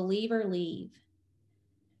called Believe or Leave.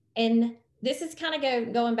 And this is kind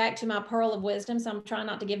of going back to my pearl of wisdom, so I'm trying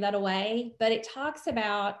not to give that away, but it talks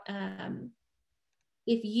about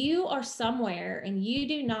if you are somewhere and you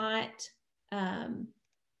do not,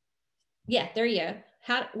 yeah, there you go.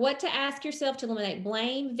 What to ask yourself to eliminate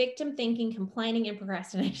blame, victim thinking, complaining, and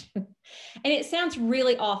procrastination. And it sounds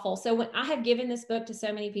really awful. So when I have given this book to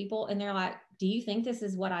so many people and they're like, do you think this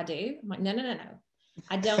is what I do? I'm like, no, no, no, no.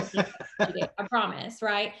 I don't think that's what you do. I promise,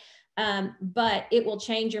 right? But it will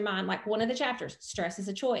change your mind. Like one of the chapters, stress is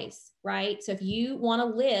a choice, right? So if you want to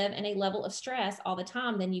live in a level of stress all the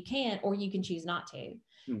time, then you can, or you can choose not to.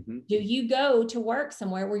 Mm-hmm. Do you go to work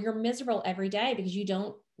somewhere where you're miserable every day because you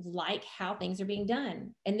don't like how things are being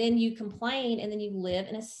done? And then you complain and then you live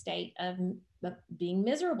in a state of being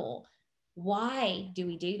miserable. Why do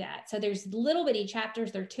we do that? So there's little bitty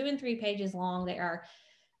chapters. They're 2 and 3 pages long. They are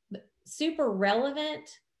super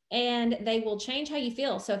relevant and they will change how you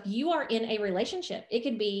feel. So if you are in a relationship, it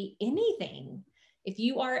could be anything. If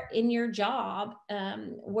you are in your job,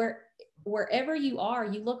 wherever you are,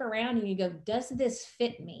 you look around and you go, does this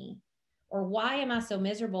fit me? Or why am I so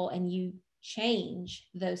miserable? And you change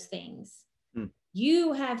those things.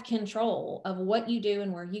 You have control of what you do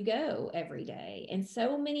and where you go every day. And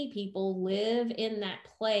so many people live in that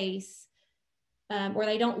place where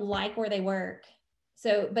they don't like where they work.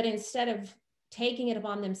 So, but instead of taking it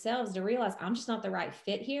upon themselves to realize I'm just not the right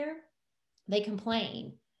fit here, they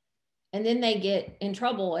complain. And then they get in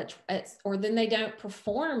trouble or then they don't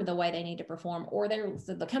perform the way they need to perform, or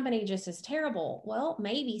the company just is terrible. Well,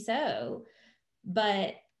 maybe so.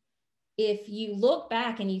 But if you look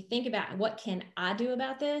back and you think about what can I do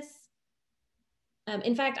about this?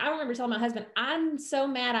 In fact, I remember telling my husband, I'm so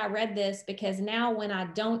mad I read this because now when I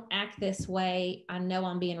don't act this way, I know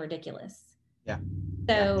I'm being ridiculous. Yeah.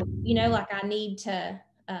 So, you know, like I need to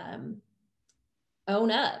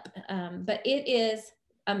own up. But it is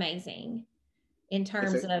amazing in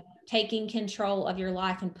terms of taking control of your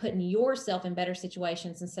life and putting yourself in better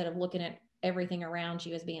situations instead of looking at everything around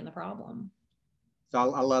you as being the problem. So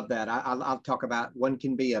I love that. I'll talk about one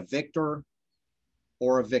can be a victor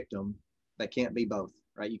or a victim. They can't be both,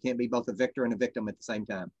 right? You can't be both a victor and a victim at the same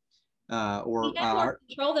time. We have more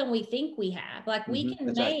control than we think we have. Like we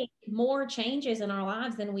can make more changes in our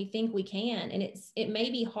lives than we think we can. And it may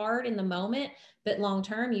be hard in the moment, but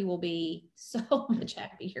long-term you will be so much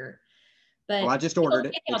happier. But I just ordered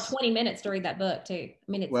it. It's 20 minutes to read that book too.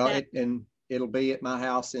 I mean, and it'll be at my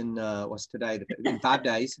house in what's today? In 5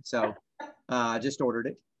 days. So I just ordered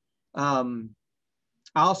it. I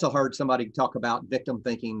also heard somebody talk about victim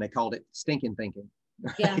thinking. They called it stinking thinking.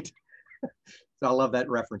 Right? Yeah. So I love that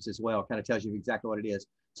reference as well. Kind of tells you exactly what it is.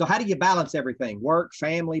 So how do you balance everything? Work,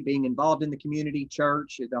 family, being involved in the community,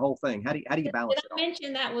 church, the whole thing. How do you balance it all? Did I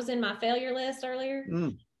mention that was in my failure list earlier?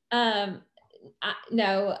 I'll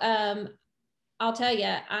tell you,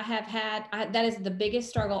 that is the biggest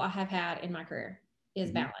struggle I have had in my career is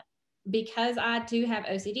balance, because I do have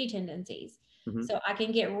OCD tendencies. So I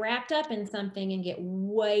can get wrapped up in something and get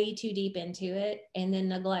way too deep into it and then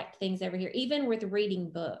neglect things over here. Even with reading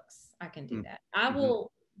books, I can do that. I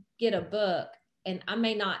will get a book and I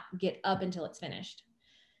may not get up until it's finished.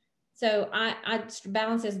 So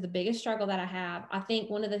balance is the biggest struggle that I have. I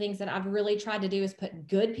think one of the things that I've really tried to do is put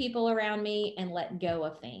good people around me and let go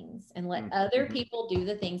of things and let other people do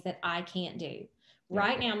the things that I can't do.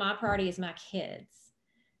 Right now, my priority is my kids.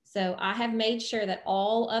 So I have made sure that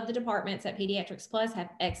all of the departments at Pediatrics Plus have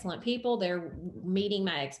excellent people. They're meeting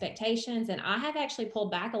my expectations. And I have actually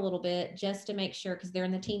pulled back a little bit just to make sure, because they're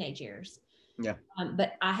in the teenage years. Yeah.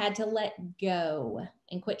 But I had to let go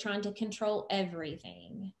and quit trying to control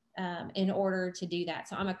everything in order to do that.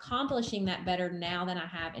 So I'm accomplishing that better now than I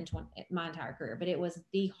have in my entire career. But it was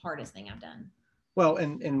the hardest thing I've done. Well,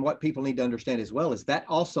 and what people need to understand as well is that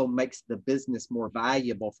also makes the business more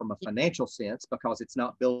valuable from a financial sense, because it's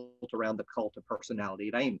not built around the cult of personality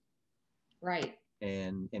of Amy. Right.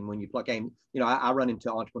 And when you plug Amy, I run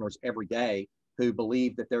into entrepreneurs every day who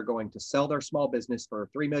believe that they're going to sell their small business for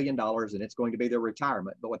 $3 million and it's going to be their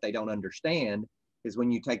retirement. But what they don't understand is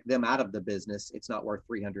when you take them out of the business, it's not worth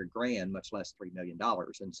 300 grand, much less $3 million.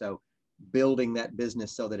 And so building that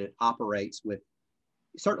business so that it operates with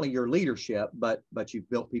certainly your leadership, but you've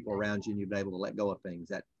built people around you and you've been able to let go of things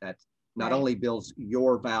that not only builds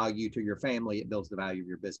your value to your family, it builds the value of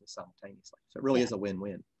your business simultaneously. So it really is a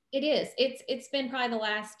win-win. It is. It's been probably the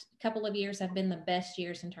last couple of years have been the best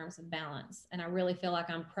years in terms of balance. And I really feel like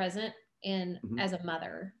I'm present as a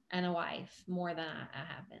mother and a wife more than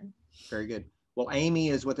I have been. Very good. Well, Amy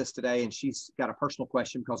is with us today, and she's got a personal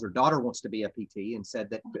question because her daughter wants to be a PT and said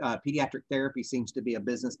that pediatric therapy seems to be a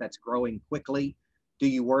business that's growing quickly do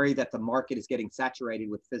you worry that the market is getting saturated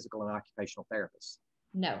with physical and occupational therapists?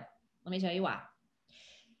 No, let me tell you why.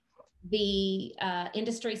 The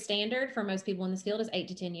industry standard for most people in this field is 8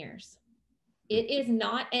 to 10 years. It is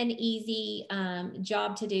not an easy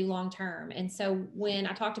job to do long term. And so when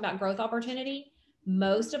I talked about growth opportunity,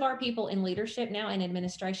 most of our people in leadership now in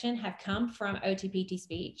administration have come from OTPT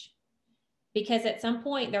speech, because at some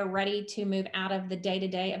point they're ready to move out of the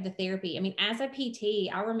day-to-day of the therapy. I mean, as a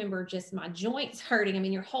PT, I remember just my joints hurting. I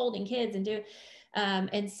mean, you're holding kids and doing,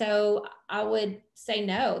 and so I would say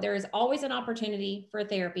no, there is always an opportunity for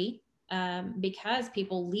therapy because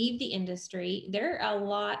people leave the industry. There are a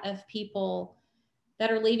lot of people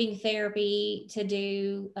that are leaving therapy to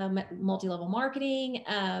do multi-level marketing.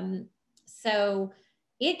 So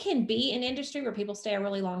it can be an industry where people stay a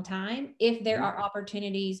really long time if there are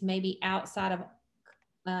opportunities maybe outside of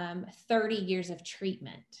 30 years of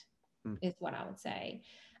treatment, is what I would say.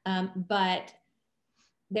 But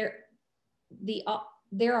there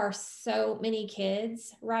are so many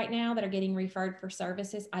kids right now that are getting referred for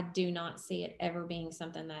services. I do not see it ever being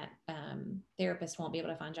something that therapists won't be able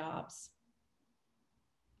to find jobs.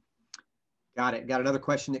 Got it. Got another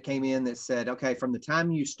question that came in that said, okay, from the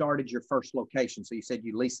time you started your first location, so you said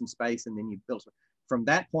you leased some space and then you built, from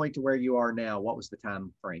that point to where you are now, what was the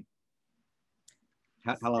time frame?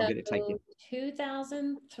 How long did it take you?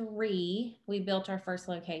 2003, we built our first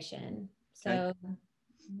location. So okay.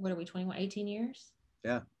 What are we, 21, 18 years?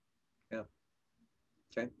 Yeah. Yeah.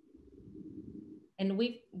 Okay. And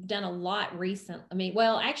we've done a lot recently. I mean,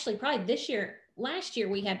 well, actually probably last year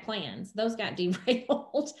we had plans. Those got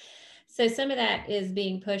derailed. So some of that is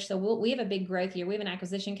being pushed. So we have a big growth year. We have an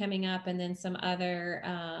acquisition coming up and then some other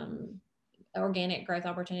organic growth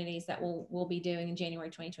opportunities that we'll be doing in January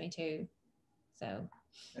 2022. So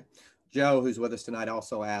Joe, who's with us tonight,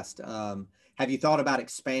 also asked, have you thought about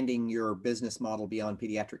expanding your business model beyond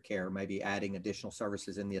pediatric care, maybe adding additional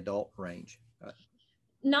services in the adult range?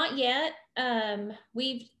 Not yet.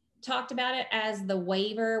 We've talked about it as the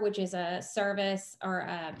waiver, which is a service or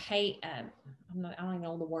a pay, I don't even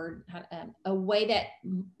know the word, a way that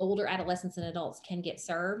older adolescents and adults can get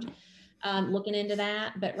served. Looking into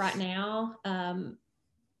that. But right now,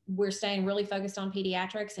 we're staying really focused on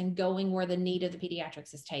pediatrics and going where the need of the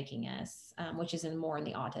pediatrics is taking us, which is more in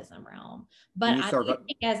the autism realm. But I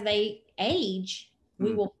think as they age,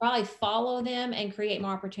 we will probably follow them and create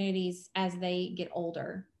more opportunities as they get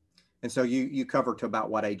older. And so you cover to about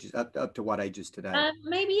what ages, up to what ages today?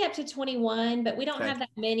 Maybe up to 21, but we don't have that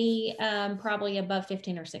many, probably above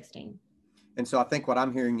 15 or 16. And so I think what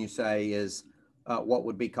I'm hearing you say is what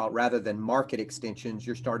would be called, rather than market extensions,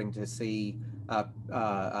 you're starting to see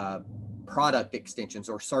product extensions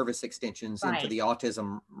or service extensions into the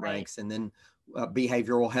autism ranks, and then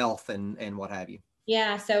behavioral health and what have you.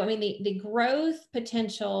 Yeah. So, I mean, the growth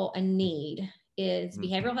potential and need is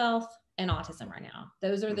behavioral health and autism right now.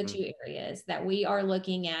 Those are the two areas that we are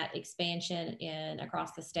looking at expansion in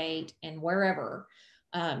across the state and wherever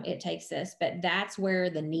it takes us, but that's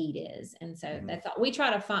where the need is. And so that's all we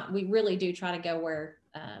try to find. We really do try to go where,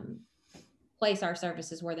 place our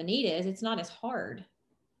services where the need is. It's not as hard.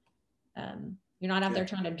 You're not out there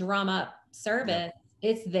trying to drum up service.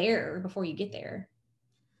 It's there before you get there.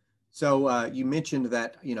 So you mentioned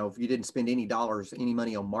that, you know, if you didn't spend any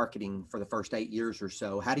money on marketing for the first 8 years or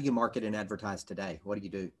so, how do you market and advertise today? What do you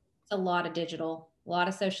do? It's a lot of digital, a lot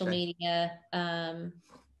of social media.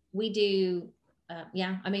 We do,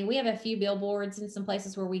 I mean, we have a few billboards in some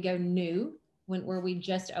places where we go new where we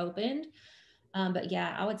just opened. But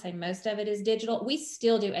yeah, I would say most of it is digital. We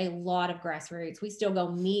still do a lot of grassroots. We still go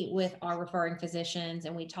meet with our referring physicians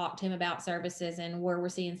and we talk to them about services and where we're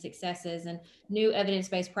seeing successes and new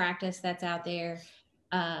evidence-based practice that's out there.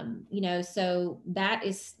 You know, so that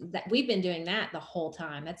we've been doing that the whole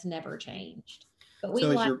time. That's never changed. But we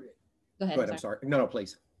go ahead. I'm sorry. No,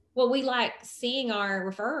 please. Well, we like seeing our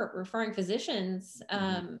referring physicians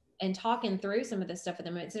and talking through some of this stuff with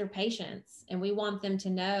them. It's their patients, and we want them to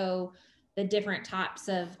know the different types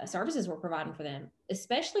of services we're providing for them,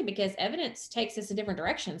 especially because evidence takes us a different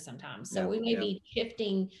direction sometimes. So we may be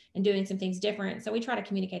shifting and doing some things different. So we try to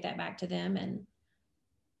communicate that back to them. And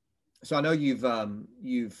so I know you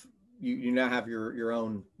now have your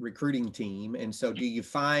own recruiting team. And so do you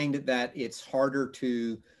find that it's harder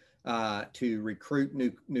to recruit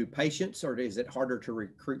new patients, or is it harder to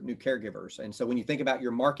recruit new caregivers? And so when you think about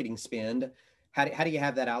your marketing spend, how do you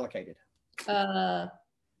have that allocated?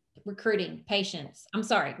 Recruiting staff.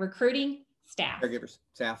 Caregivers,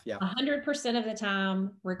 staff, 100% of the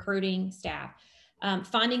time, recruiting staff.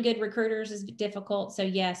 Finding good recruiters is difficult. So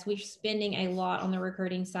yes, we're spending a lot on the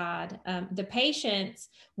recruiting side. The patients,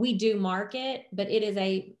 we do market, but it is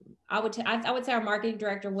I would say our marketing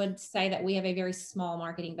director would say that we have a very small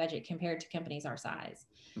marketing budget compared to companies our size.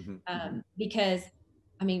 Because,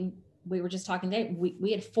 I mean, we were just talking today,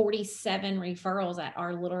 we had 47 referrals at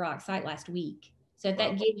our Little Rock site last week. So if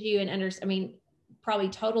that gives you probably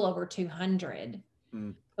total over 200.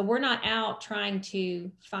 So we're not out trying to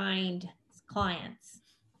find clients.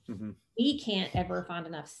 We can't ever find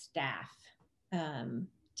enough staff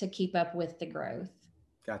to keep up with the growth.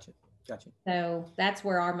 Gotcha. So that's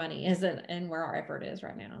where our money is and where our effort is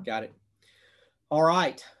right now. Got it. All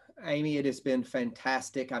right, Amy, it has been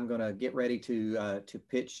fantastic. I'm going to get ready to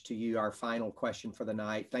pitch to you our final question for the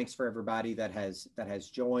night. Thanks for everybody that has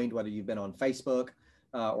joined, whether you've been on Facebook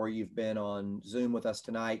or you've been on Zoom with us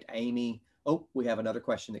tonight. Amy, oh, we have another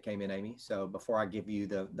question that came in, Amy. So before I give you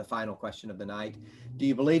the final question of the night, do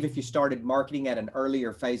you believe if you started marketing at an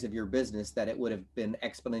earlier phase of your business that it would have been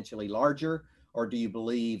exponentially larger, or do you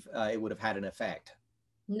believe it would have had an effect?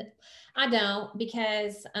 I don't,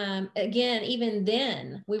 because again, even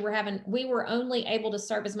then we were only able to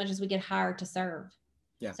serve as much as we get hired to serve.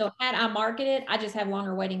 Yeah. So had I marketed, I just have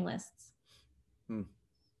longer waiting lists.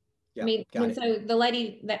 Yeah, I mean, and so the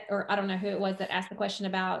lady that, or I don't know who it was that asked the question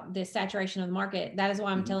about the saturation of the market, that is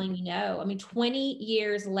why I'm telling you no. I mean, 20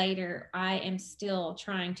 years later, I am still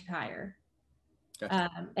trying to hire. Gotcha.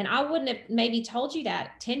 And I wouldn't have maybe told you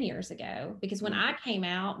that 10 years ago, because when I came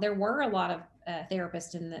out, there were a lot of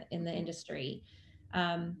therapists in the industry.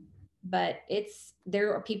 But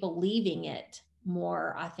there are people leaving it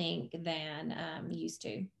more, I think, than used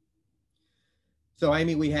to. So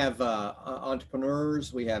Amy, we have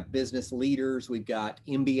entrepreneurs, we have business leaders, we've got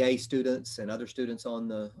MBA students and other students on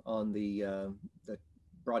the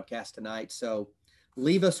broadcast tonight. So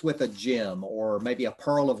leave us with a gem or maybe a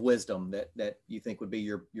pearl of wisdom that you think would be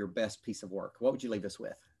your best piece of work. What would you leave us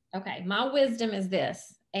with? Okay, my wisdom is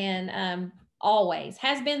this, and always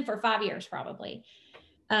has been for 5 years probably.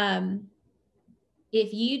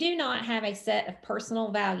 If you do not have a set of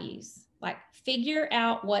personal values, like figure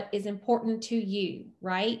out what is important to you,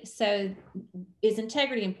 right? So is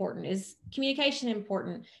integrity important? Is communication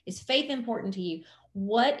important? Is faith important to you?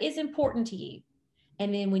 What is important to you?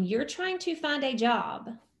 And then when you're trying to find a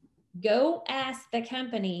job, go ask the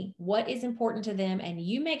company what is important to them, and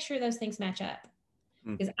you make sure those things match up.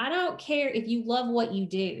 Because I don't care if you love what you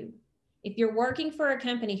do. If you're working for a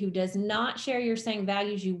company who does not share your same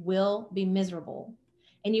values, you will be miserable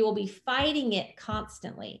and you will be fighting it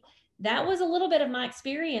constantly. That was a little bit of my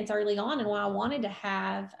experience early on, and why I wanted to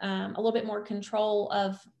have a little bit more control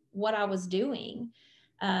of what I was doing.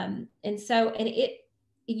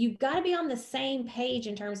 You've got to be on the same page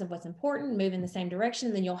in terms of what's important, move in the same direction,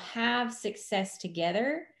 and then you'll have success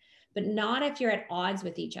together, but not if you're at odds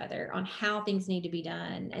with each other on how things need to be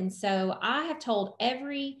done. And so I have told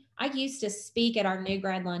I used to speak at our new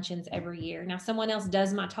grad luncheons every year. Now someone else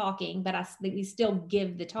does my talking, but we still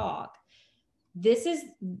give the talk. This is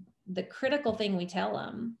the critical thing we tell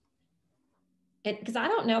them. Because I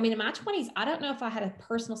don't know, I mean, in my 20s, I don't know if I had a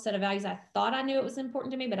personal set of values. I thought I knew it was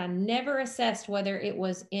important to me, but I never assessed whether it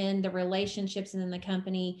was in the relationships and in the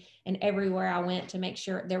company and everywhere I went to make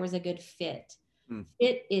sure there was a good fit.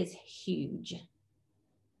 It is huge.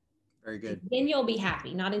 Very good. Then you'll be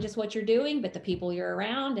happy, not in just what you're doing, but the people you're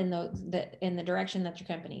around and the direction that your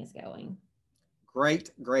company is going. Great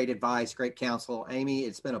advice, great counsel. Amy,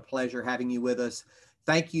 it's been a pleasure having you with us.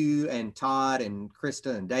 Thank you, and Todd and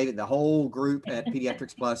Krista and David, the whole group at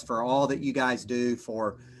Pediatrics Plus, for all that you guys do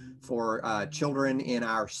for children in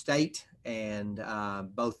our state, and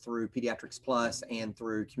both through Pediatrics Plus and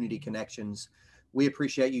through Community Connections. We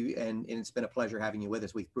appreciate you, and it's been a pleasure having you with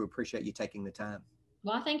us. We appreciate you taking the time.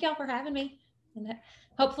 Well, I thank y'all for having me. And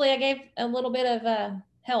hopefully I gave a little bit of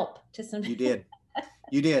help to some. You did.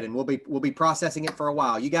 You did, and we'll be processing it for a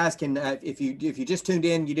while. You guys can, if you just tuned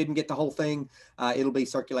in, you didn't get the whole thing, it'll be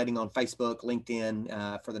circulating on Facebook,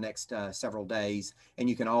 LinkedIn for the next several days, and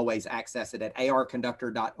you can always access it at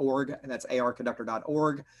arconductor.org. That's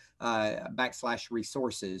arconductor.org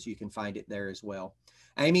 /resources. You can find it there as well.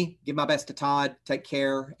 Amy, give my best to Todd. Take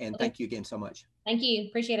care, and thank you again so much. Thank you.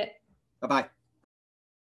 Appreciate it. Bye-bye.